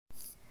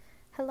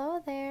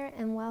Hello there,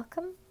 and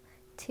welcome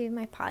to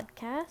my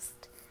podcast.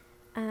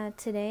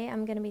 Today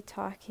I'm going to be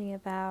talking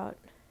about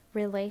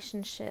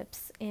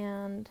relationships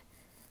and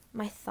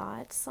my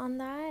thoughts on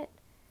that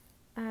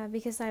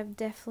because I've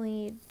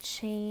definitely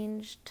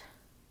changed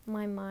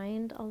my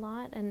mind a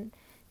lot and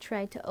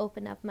tried to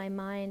open up my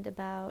mind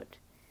about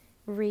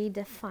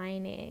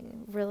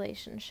redefining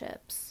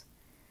relationships.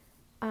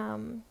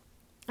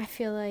 I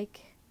feel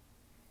like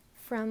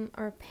from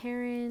our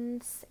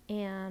parents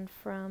and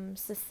from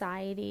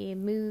society,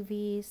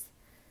 movies,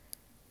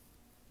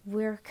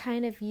 we're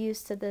kind of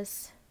used to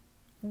this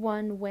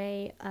one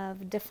way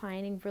of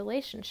defining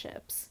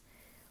relationships,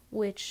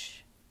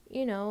 which,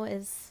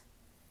 is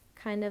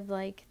kind of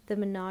like the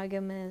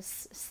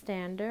monogamous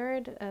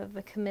standard of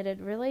a committed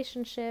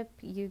relationship.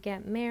 You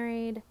get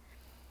married,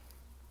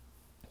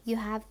 you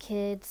have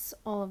kids,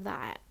 all of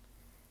that.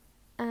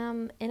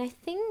 And I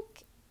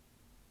think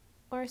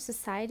our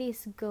society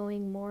is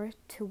going more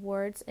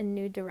towards a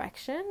new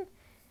direction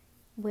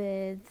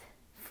with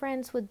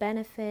friends with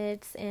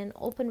benefits and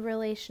open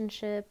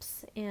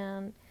relationships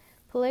and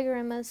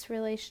polygamous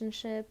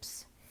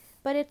relationships,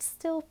 but it's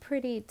still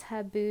pretty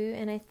taboo,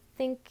 and I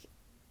think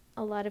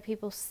a lot of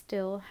people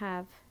still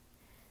have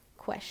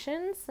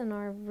questions and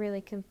are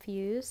really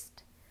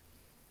confused.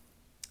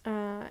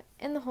 And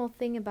the whole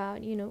thing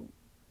about,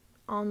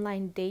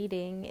 online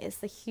dating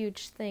is a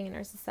huge thing in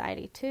our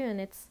society too,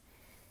 and it's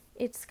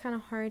kind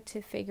of hard to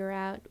figure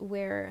out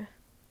where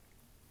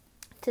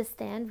to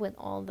stand with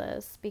all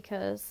this,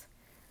 because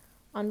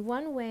on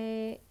one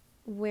way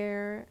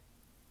we're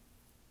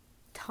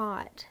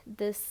taught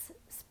this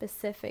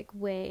specific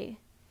way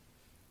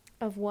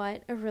of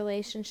what a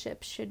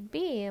relationship should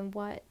be and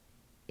what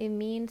it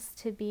means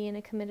to be in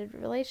a committed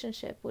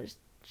relationship, which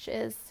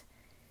is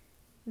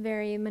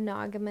very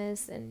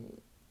monogamous,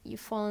 and you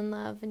fall in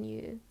love and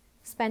you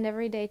spend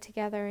every day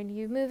together and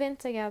you move in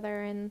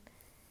together, and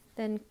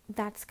then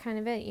that's kind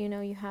of it.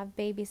 You have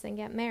babies and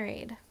get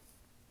married.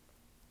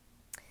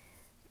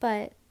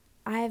 But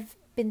I've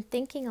been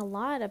thinking a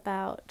lot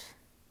about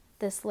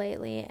this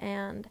lately,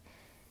 and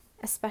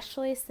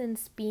especially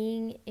since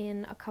being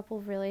in a couple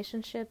of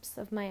relationships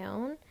of my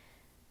own,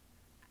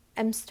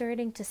 I'm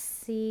starting to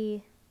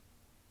see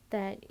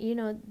that,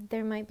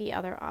 there might be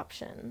other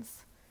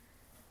options.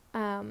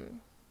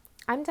 I'm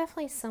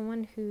definitely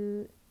someone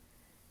who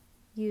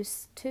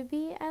used to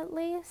be, at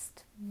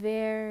least,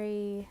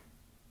 very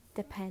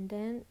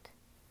dependent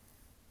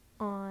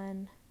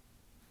on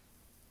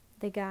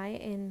the guy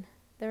in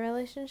the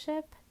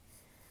relationship.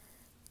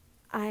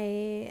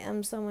 I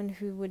am someone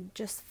who would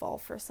just fall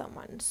for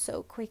someone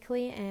so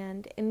quickly,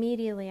 and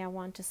immediately I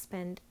want to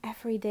spend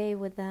every day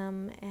with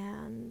them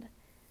and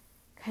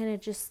kind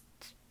of just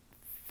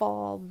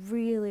fall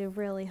really,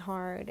 really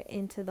hard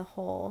into the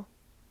whole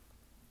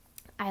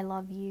I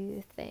love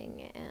you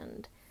thing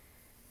and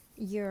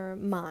you're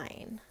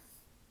mine,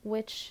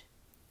 which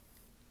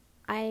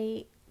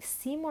I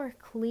see more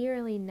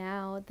clearly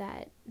now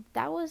that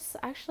was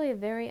actually a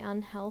very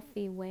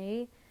unhealthy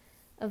way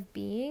of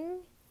being,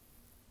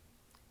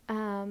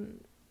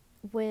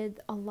 with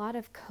a lot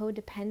of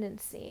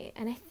codependency.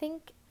 And I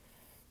think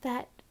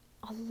that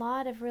a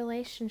lot of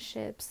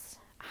relationships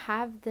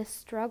have this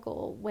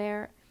struggle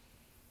where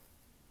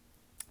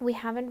we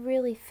haven't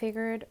really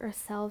figured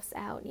ourselves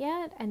out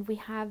yet, and we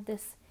have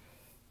this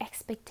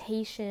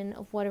expectation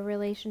of what a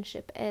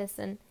relationship is,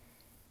 and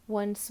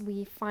once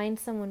we find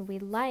someone we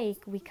like,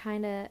 we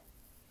kind of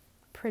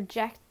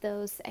project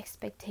those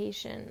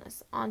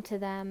expectations onto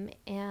them,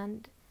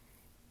 and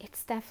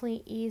it's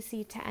definitely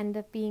easy to end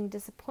up being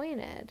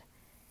disappointed.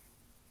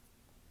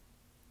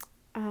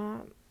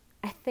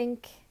 I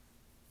think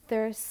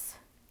there's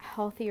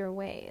healthier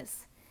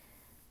ways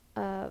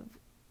of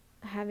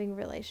having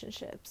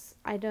relationships.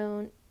 I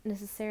don't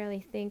necessarily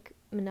think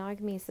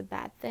monogamy is a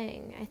bad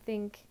thing. I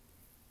think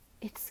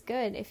it's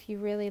good if you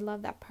really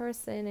love that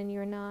person and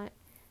you're not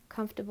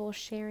comfortable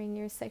sharing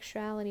your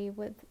sexuality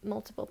with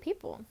multiple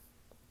people.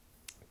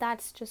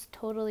 That's just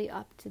totally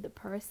up to the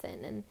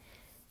person and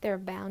their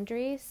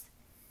boundaries.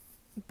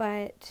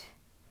 But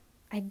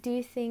I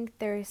do think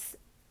there's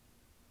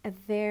a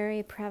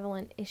very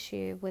prevalent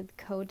issue with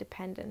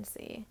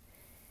codependency,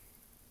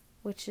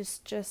 which is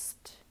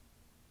just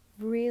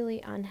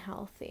really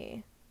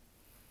unhealthy.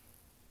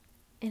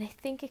 And I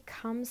think it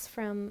comes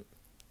from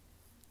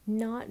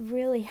not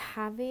really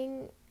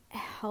having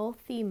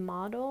healthy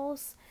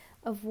models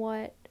of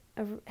what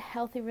a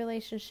healthy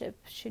relationship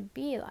should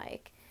be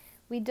like.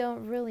 We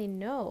don't really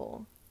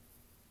know.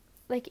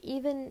 Like,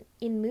 even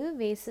in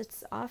movies,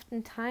 it's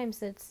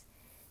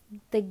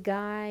the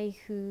guy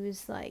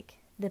who's like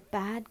the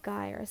bad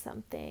guy or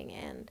something,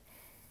 and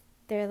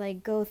they're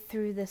like go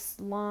through this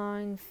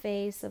long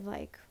phase of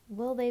like,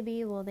 will they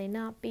be, will they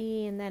not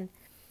be, and then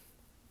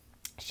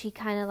she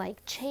kind of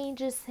like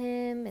changes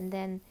him, and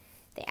then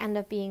they end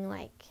up being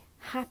like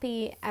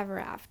happy ever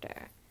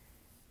after.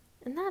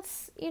 And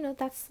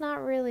that's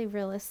not really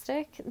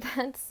realistic.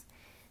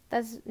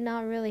 That's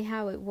not really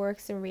how it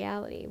works in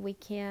reality. We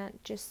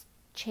can't just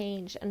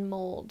change and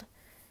mold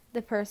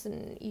the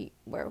person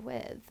we're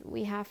with.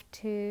 We have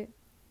to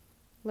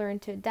learn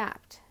to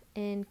adapt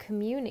and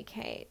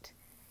communicate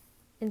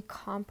and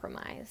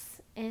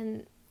compromise.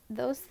 And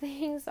those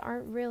things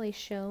aren't really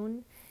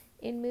shown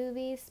in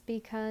movies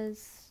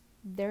because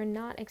they're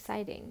not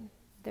exciting.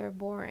 They're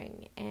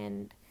boring.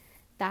 And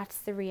that's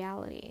the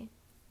reality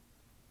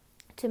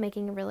to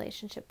making a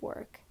relationship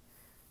work.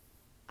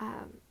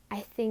 I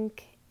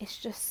think it's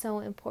just so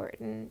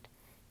important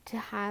to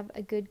have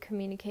a good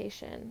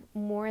communication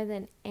more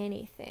than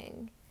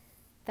anything.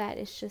 That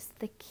is just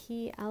the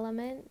key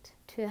element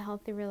to a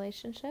healthy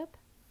relationship.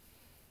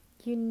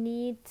 You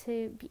need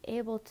to be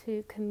able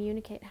to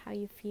communicate how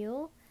you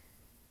feel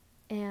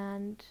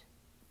and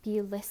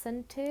be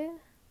listened to.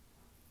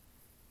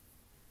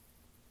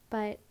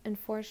 But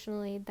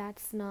unfortunately,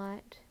 that's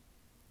not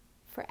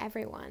for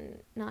everyone.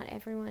 Not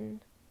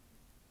everyone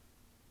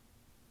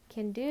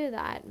can do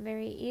that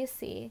very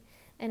easy.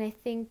 And I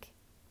think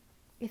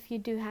if you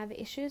do have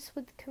issues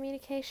with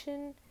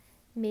communication,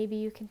 maybe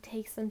you can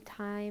take some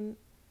time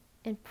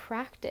and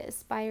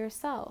practice by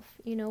yourself.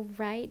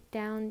 Write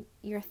down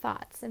your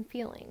thoughts and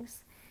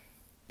feelings,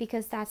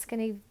 because that's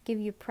going to give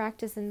you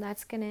practice, and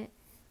that's going to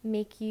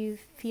make you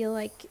feel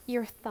like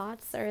your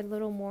thoughts are a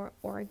little more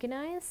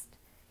organized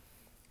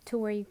to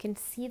where you can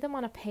see them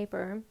on a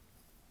paper,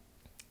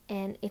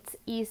 and it's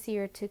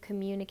easier to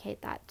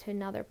communicate that to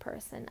another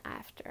person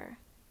after.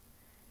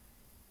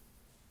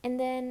 And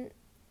then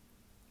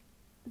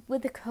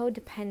with the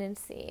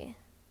codependency,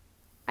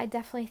 I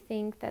definitely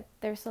think that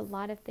there's a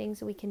lot of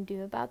things we can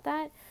do about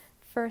that.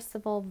 First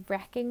of all,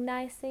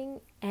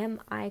 recognizing,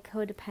 am I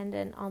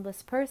codependent on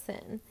this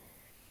person?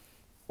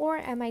 Or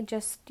am I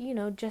just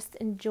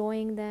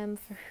enjoying them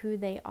for who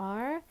they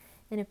are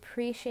and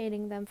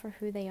appreciating them for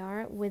who they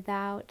are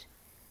without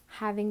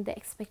having the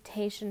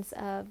expectations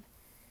of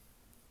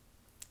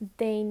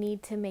they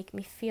need to make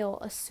me feel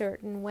a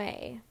certain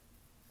way.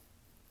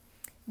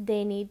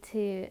 They need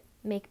to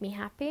make me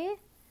happy,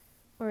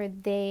 or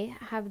they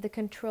have the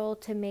control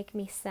to make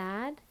me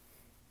sad.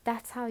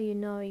 That's how you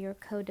know you're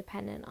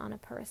codependent on a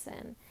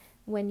person,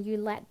 when you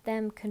let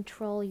them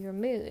control your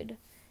mood,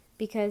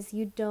 because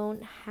you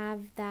don't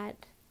have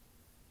that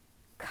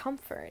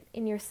comfort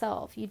in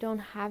yourself. You don't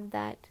have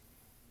that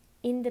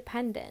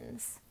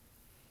independence.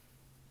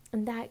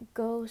 And that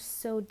goes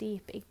so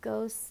deep. It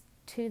goes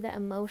to the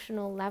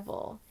emotional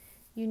level.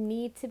 You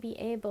need to be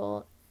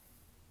able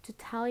to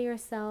tell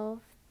yourself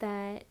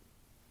that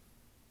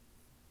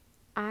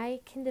I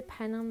can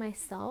depend on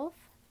myself.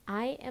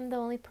 I am the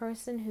only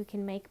person who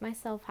can make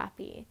myself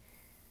happy.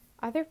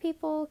 Other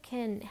people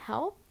can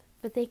help,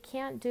 but they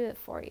can't do it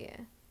for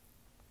you.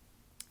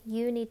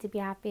 You need to be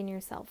happy in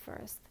yourself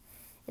first.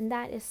 And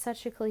that is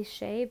such a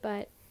cliche,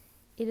 but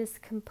it is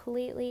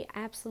completely,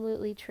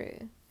 absolutely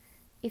true.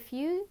 If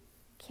you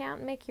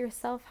can't make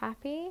yourself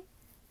happy,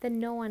 then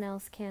no one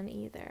else can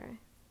either.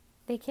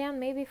 They can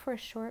maybe for a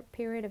short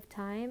period of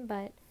time,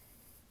 but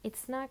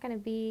it's not going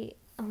to be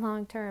a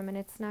long term, and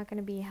it's not going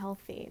to be a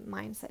healthy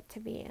mindset to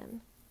be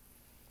in.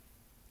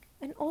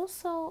 And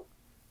also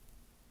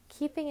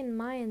keeping in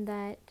mind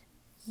that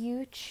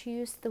you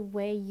choose the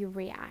way you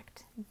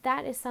react.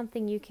 That is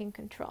something you can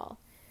control.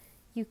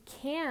 You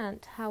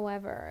can't,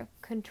 however,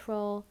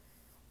 control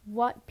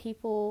what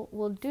people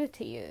will do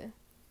to you.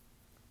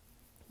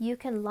 You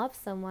can love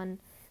someone,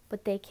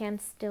 but they can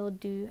still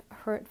do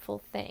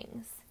hurtful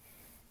things.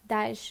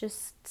 That is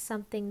just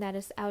something that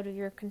is out of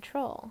your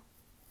control.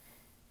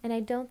 And I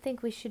don't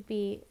think we should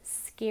be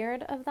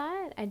scared of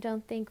that. I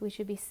don't think we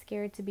should be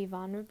scared to be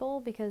vulnerable,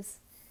 because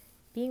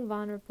being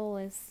vulnerable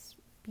is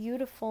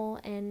beautiful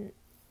and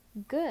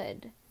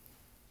good.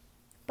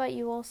 But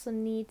you also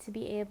need to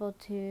be able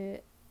to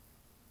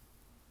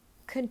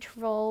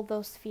control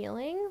those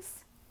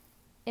feelings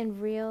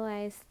and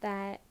realize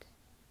that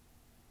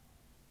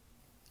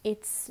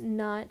it's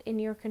not in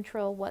your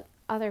control what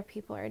other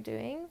people are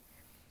doing,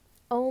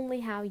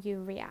 only how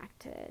you react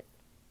to it.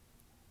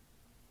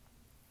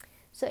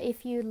 So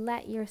if you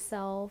let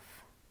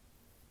yourself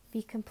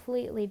be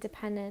completely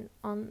dependent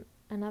on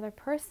another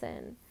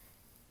person,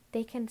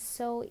 they can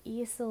so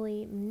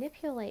easily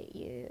manipulate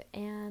you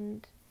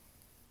and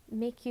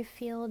make you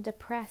feel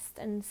depressed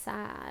and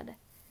sad.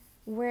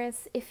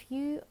 Whereas if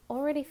you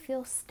already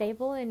feel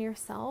stable in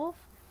yourself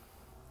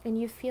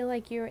and you feel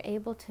like you're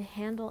able to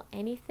handle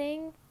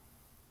anything,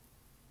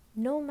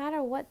 no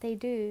matter what they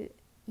do,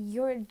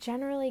 you're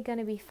generally going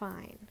to be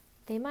fine.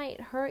 They might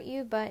hurt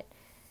you, but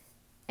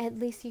at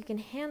least you can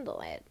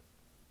handle it,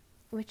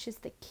 which is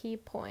the key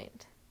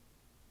point.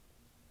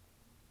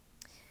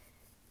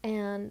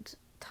 And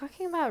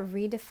talking about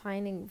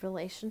redefining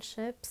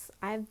relationships,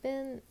 I've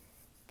been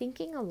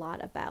thinking a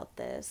lot about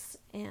this,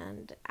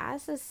 and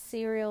as a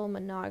serial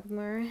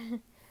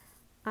monogamer,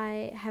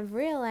 I have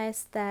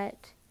realized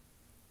that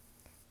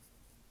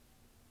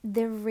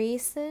the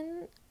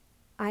reason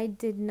I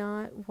did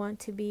not want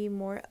to be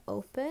more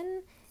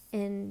open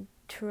and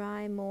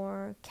try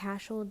more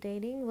casual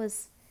dating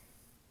was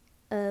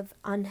of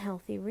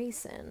unhealthy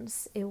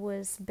reasons. It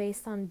was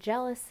based on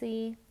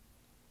jealousy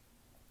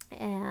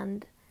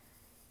and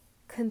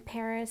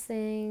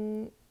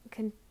comparison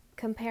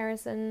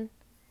comparison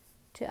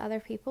to other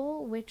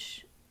people,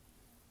 which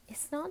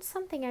is not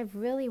something I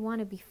really want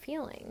to be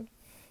feeling.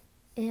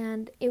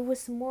 And it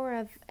was more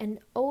of an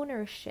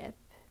ownership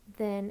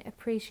than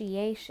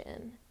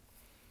appreciation.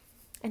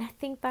 And I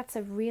think that's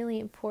a really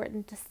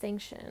important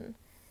distinction.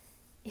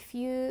 If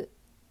you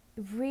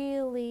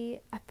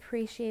really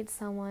appreciate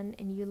someone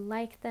and you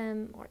like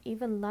them or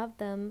even love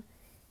them,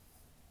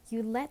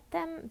 you let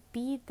them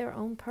be their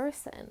own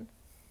person.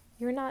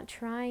 You're not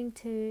trying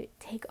to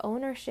take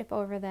ownership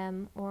over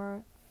them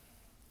or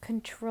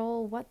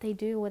control what they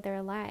do with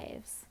their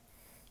lives.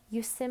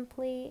 You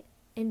simply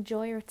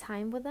enjoy your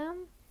time with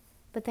them,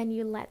 but then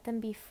you let them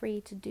be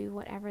free to do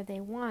whatever they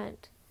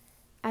want,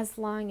 as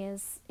long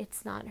as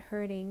it's not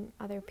hurting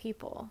other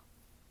people.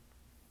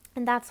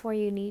 And that's where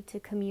you need to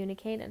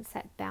communicate and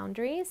set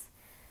boundaries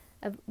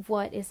of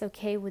what is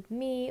okay with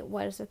me,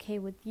 what is okay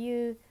with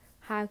you,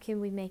 how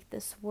can we make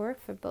this work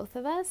for both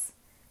of us?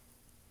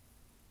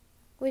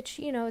 Which,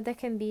 that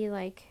can be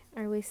like,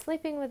 are we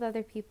sleeping with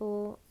other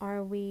people?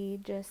 Are we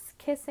just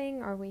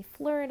kissing? Are we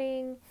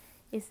flirting?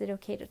 Is it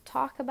okay to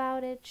talk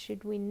about it?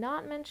 Should we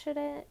not mention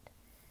it?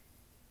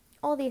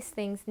 All these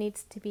things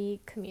needs to be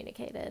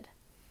communicated.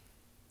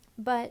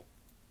 But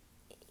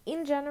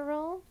in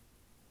general,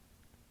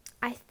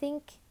 I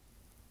think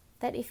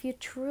that if you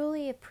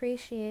truly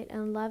appreciate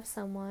and love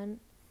someone,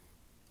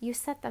 you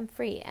set them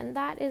free. And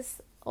that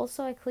is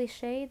also a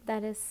cliche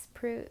that is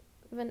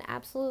proven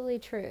absolutely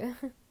true.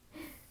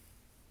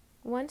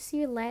 Once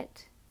you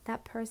let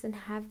that person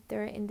have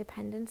their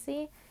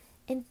independency,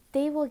 and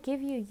they will give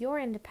you your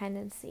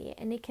independency,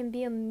 and it can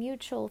be a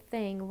mutual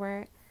thing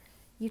where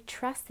you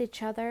trust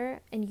each other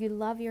and you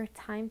love your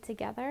time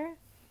together,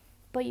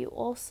 but you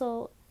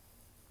also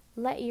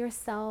let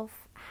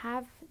yourself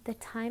have the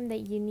time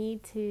that you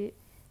need to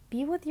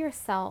be with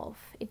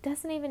yourself. It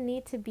doesn't even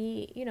need to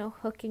be,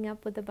 hooking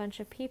up with a bunch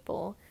of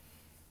people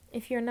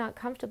if you're not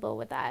comfortable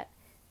with that.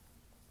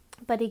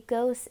 But it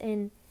goes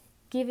in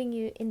giving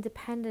you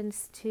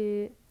independence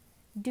to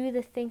do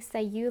the things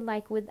that you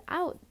like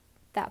without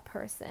that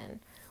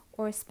person,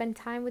 or spend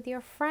time with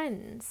your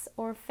friends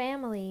or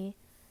family,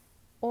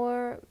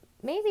 or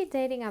maybe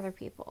dating other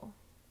people.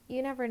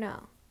 You never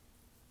know.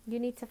 You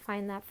need to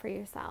find that for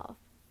yourself.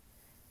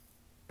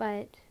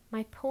 But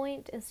my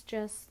point is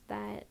just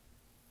that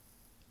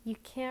you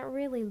can't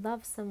really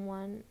love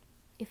someone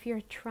if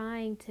you're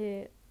trying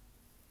to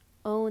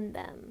own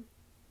them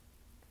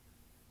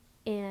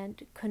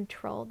and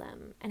control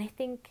them. And I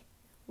think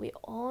we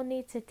all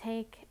need to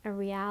take a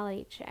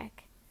reality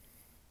check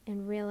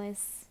and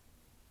realize,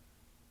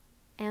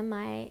 am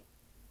I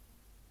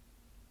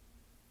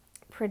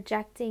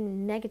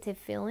projecting negative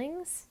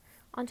feelings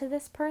onto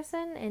this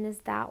person? And is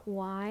that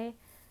why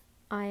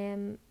I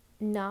am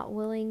not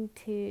willing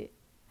to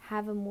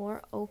have a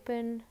more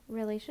open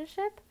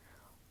relationship?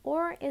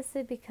 Or is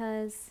it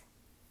because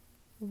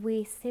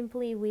we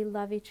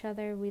love each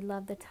other, we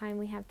love the time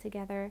we have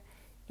together,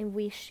 and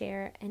we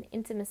share an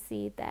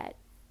intimacy that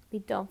we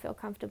don't feel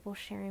comfortable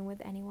sharing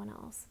with anyone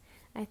else?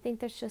 I think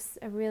there's just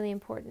a really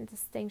important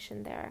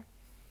distinction there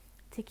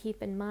to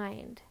keep in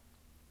mind.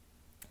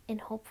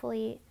 And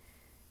hopefully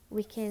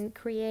we can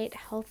create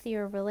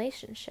healthier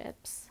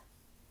relationships.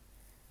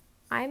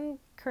 I'm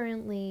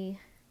currently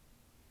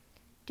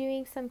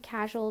doing some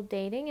casual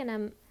dating,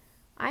 and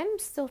I'm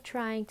still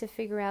trying to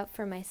figure out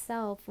for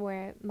myself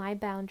where my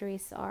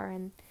boundaries are,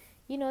 and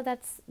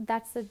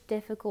that's a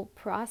difficult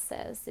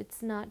process.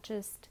 It's not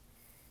just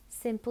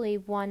simply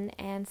one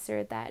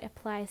answer that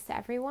applies to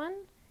everyone.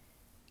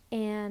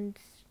 And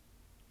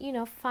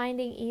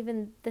finding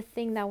even the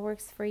thing that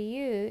works for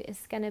you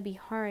is going to be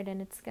hard,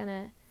 and it's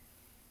going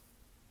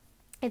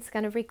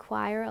to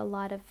require a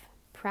lot of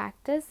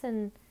practice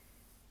and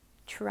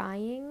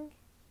trying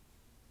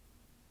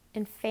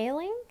and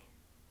failing.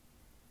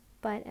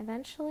 But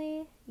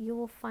eventually you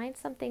will find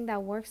something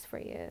that works for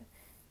you.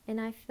 And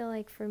I feel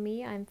like for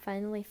me, I'm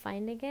finally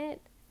finding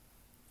it.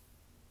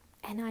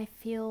 And I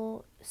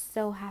feel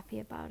so happy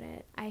about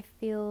it. I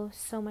feel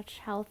so much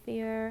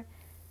healthier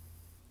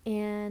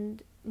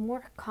and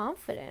more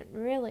confident,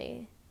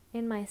 really,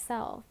 in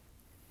myself.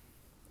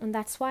 And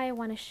that's why I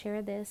want to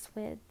share this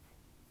with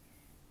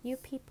you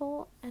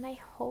people. And I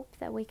hope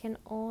that we can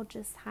all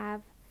just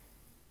have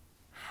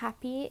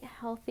happy,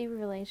 healthy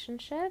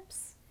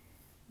relationships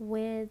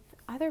with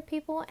other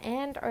people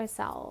and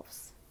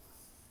ourselves.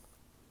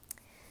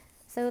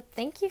 So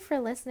thank you for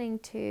listening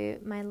to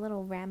my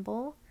little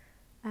ramble.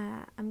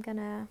 I'm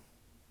gonna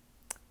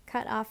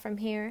cut off from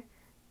here,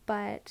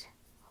 but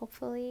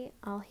hopefully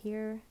I'll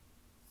hear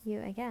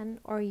you again,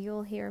 or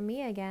you'll hear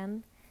me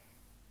again,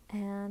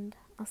 and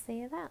I'll see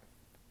you then.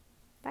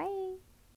 Bye.